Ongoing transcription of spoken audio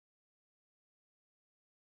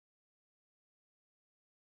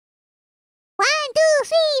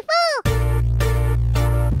3, 4.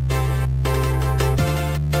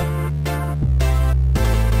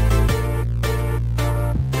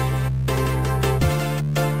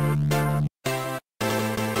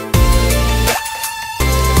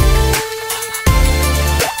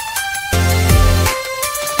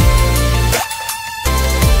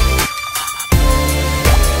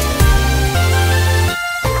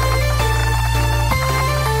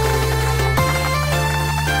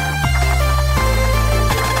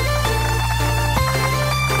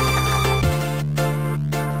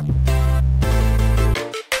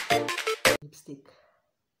 Lipstick.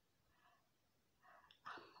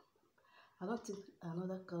 I don't think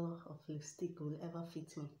another color of lipstick will ever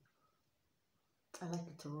fit me. I like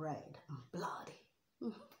it red and bloody.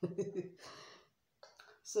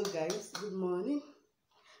 So guys, good morning.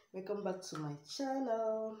 Welcome back to my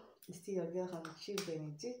channel. It's still your girl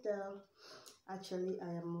EnjoyMusic. Actually, I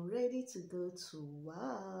am ready to go to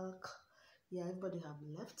work. Yeah, everybody have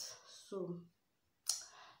left, so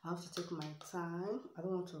I have to take my time. I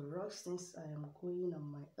don't want to rush since I am going on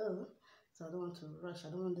my own. So I don't want to rush. I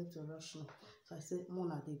don't want them to rush me. So I said,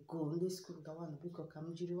 Mona, they go in this school. That one,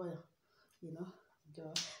 you know.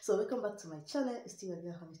 So welcome back to my channel. It's still your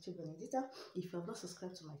girl EnjoyMusic. If you have not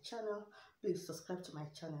subscribed to my channel, please subscribe to my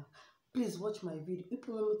channel. Please watch my video. If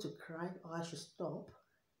you want me to cry or I should stop,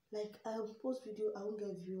 like I will post video, I won't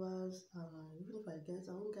get viewers. Even if I get,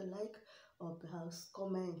 I won't get like or perhaps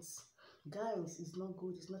comments. Guys, it's not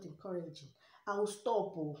good. It's not encouraging. I'll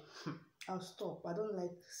stop. Oh. I'll stop. I don't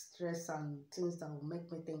like stress and things that will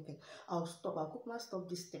make me thinking. I'll stop. I'll quickly stop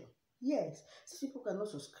this thing. Yes, some people cannot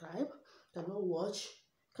subscribe, cannot watch,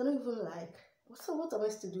 cannot even like. So what am I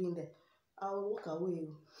still doing there? I'll walk away.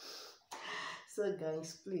 So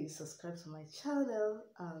guys, please subscribe to my channel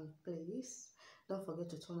and please don't forget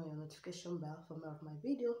to turn on your notification bell for more of my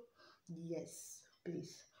video. Yes,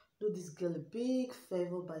 please do this girl a big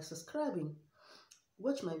favor by subscribing.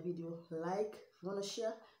 Watch my video, like, if you want to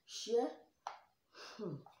share.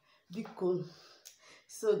 Big cool.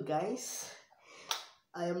 So guys,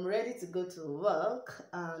 I am ready to go to work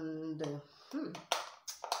and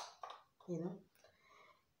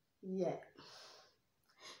yeah.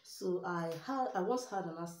 So I once had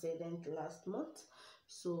an accident last month,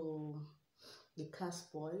 so the car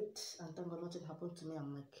spoiled, and thank God nothing happened to me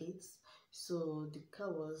and my kids. So the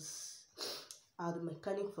car was at the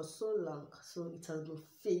mechanic for so long, so it has been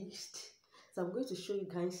fixed. So I'm going to show you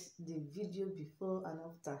guys the video before and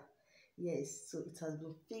after. Yes, so it has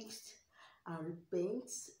been fixed and repaint.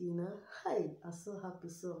 Hi, I'm so happy.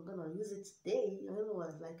 So I'm gonna use it today.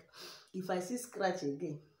 Everyone's like, if I see scratch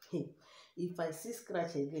again, if I see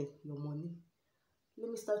scratch again, your money. Let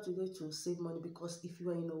me start today to save money, because if you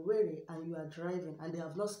are in a worry and you are driving and they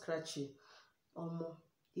have not scratched you, I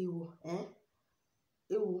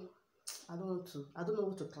don't know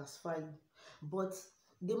what to classify you, but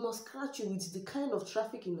they must scratch you with the kind of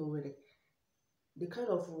traffic in Owerri, the kind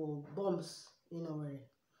of bombs in Owerri.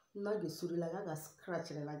 Not the story like I got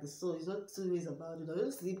scratched like this, so it's not 2 ways about it.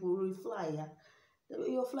 Don't sleep or you fly, yeah.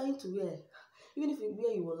 You're flying to where? Even if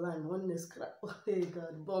where you will land, one scratch. Oh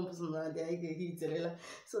God, bombs now they get hit.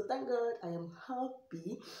 So thank God I am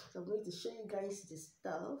happy. So I'm going to show you guys the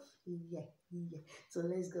stuff. Yeah. So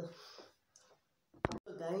let's go.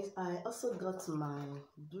 So guys, I also got my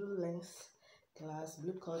blue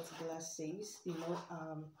cut glasses. In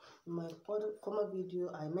my former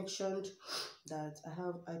video I mentioned that I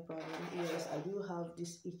have eye problem. Yes, I do have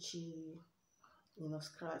this itchy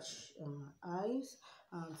scratch in my eyes,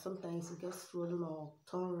 and sometimes it gets swollen or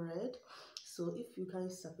turn red. So if you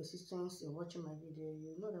guys are persistent in watching my video,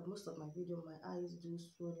 you know that most of my video my eyes do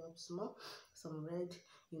swell up small, some red,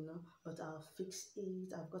 but I'll fix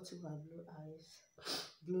it. I've got my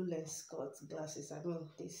blue lens cut glasses. I mean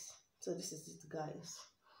this. So this is it, guys.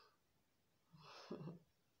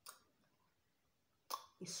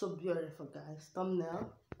 It's so beautiful, guys.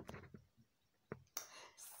 Thumbnail.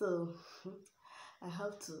 So I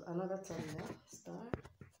have to another thumbnail start.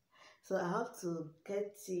 So I have to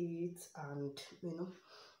get it and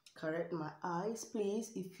correct my eyes.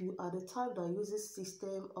 Please, if you are the type that uses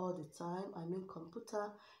system all the time, I mean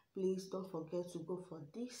computer, please don't forget to go for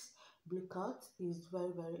this. Blue cut is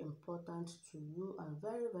very, very important to you and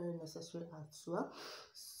very, very necessary as well,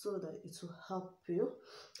 so that it will help you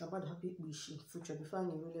about happy wish in future before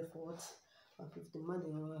you really forward. 50 man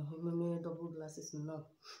double glasses no.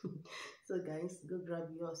 So guys, go grab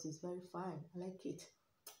yours. It's very fine. I like it.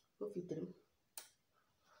 Go fit them.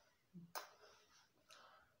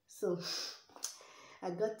 So I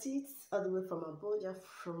got it all the way from Abuja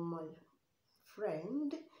from my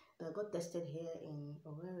friend that got tested here in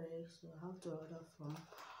Owerri, so I have to order from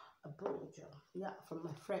abroad. Yeah, from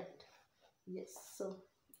my friend. Yes, so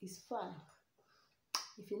it's fine.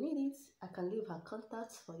 If you need it, I can leave her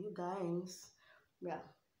contacts for you guys. Yeah.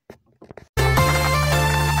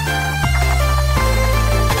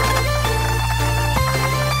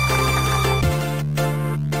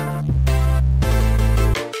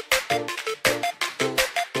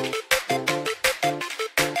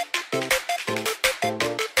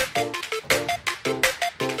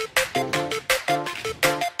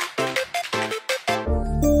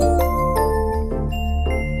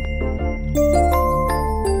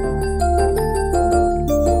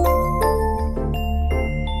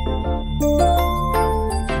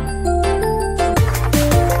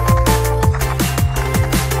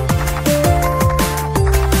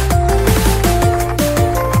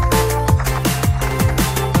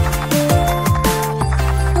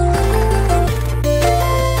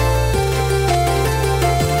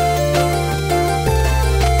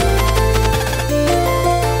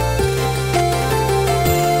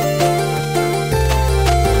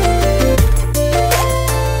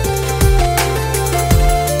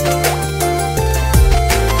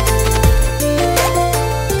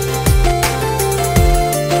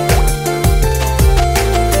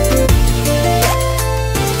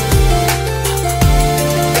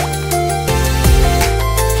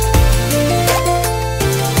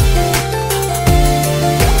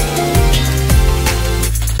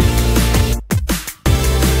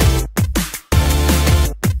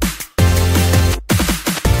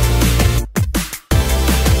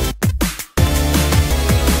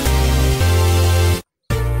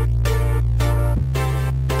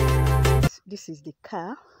 This is the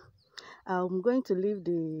car. I'm going to leave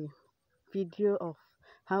the video of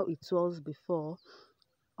how it was before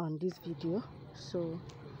on this video. So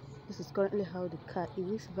this is currently how the car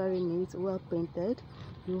is. Very neat, well painted.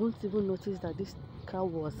 You won't even notice that this car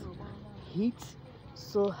was hit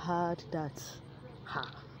so hard that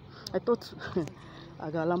I thought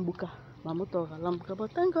I got lambuka, my motor got lambuka,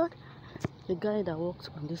 but thank God the guy that worked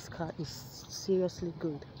on this car is seriously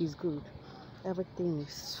good. He's good. Everything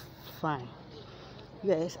is fine.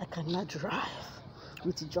 Yes, I can now drive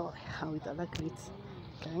with joy and with alacrity.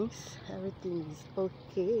 Guys, everything is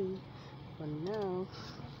okay for now.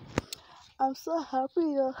 I'm so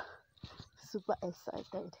happy, super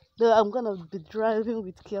excited. Though I'm gonna be driving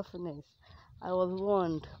with carefulness. I was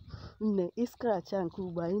warned.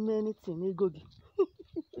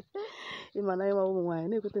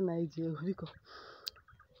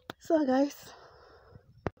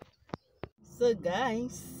 So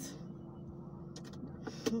guys,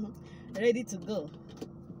 ready to go.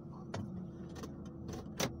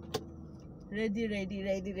 Ready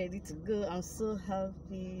to go. I'm so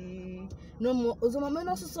happy. No more.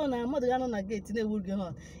 I'm not gate. You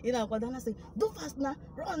know, I say, do fast now,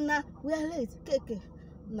 run now, we are late. Okay.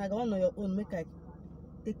 Now go on your own. Make I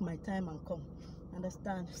take my time and come.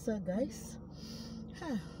 Understand? So guys,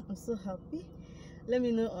 I'm so happy. Let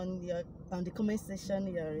me know on the comment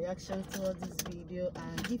section your reaction towards this video,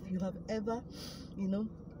 and if you have ever,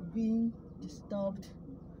 been disturbed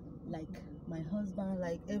like my husband.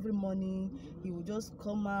 Like every morning he will just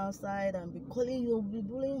come outside and be calling you, be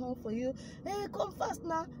bullying home for you. Hey, come fast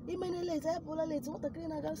now, you minute late, I pull late, what a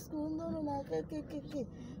clean I got school, no,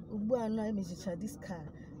 this car,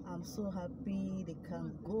 I'm so happy they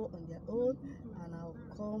can go on their own, and I'll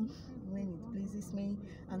come when it pleases me.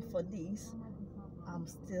 And for this, I'm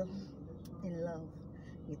still in love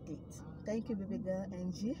with it. Thank you, baby girl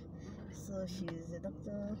Angie. So she's a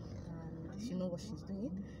doctor and she knows what she's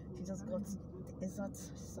doing. She just got the exact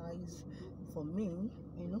size for me,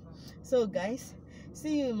 So guys,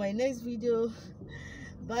 see you in my next video.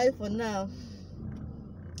 Bye for now.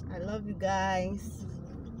 I love you guys.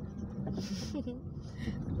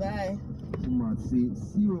 Bye.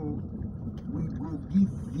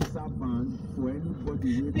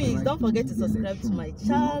 Please don't forget to subscribe to my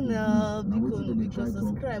channel, because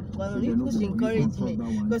subscribe push encourage me,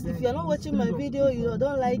 because if you're not watching my video, you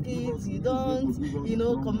don't like it, you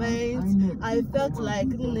don't comment, I felt like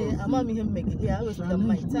I wasted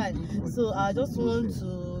my time. So I just want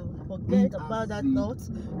to forget about that thought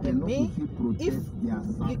in me. If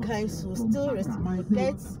you guys will still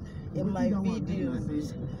forget in my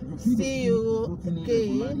videos. See you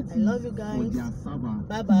again. I love you guys.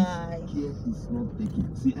 Bye bye.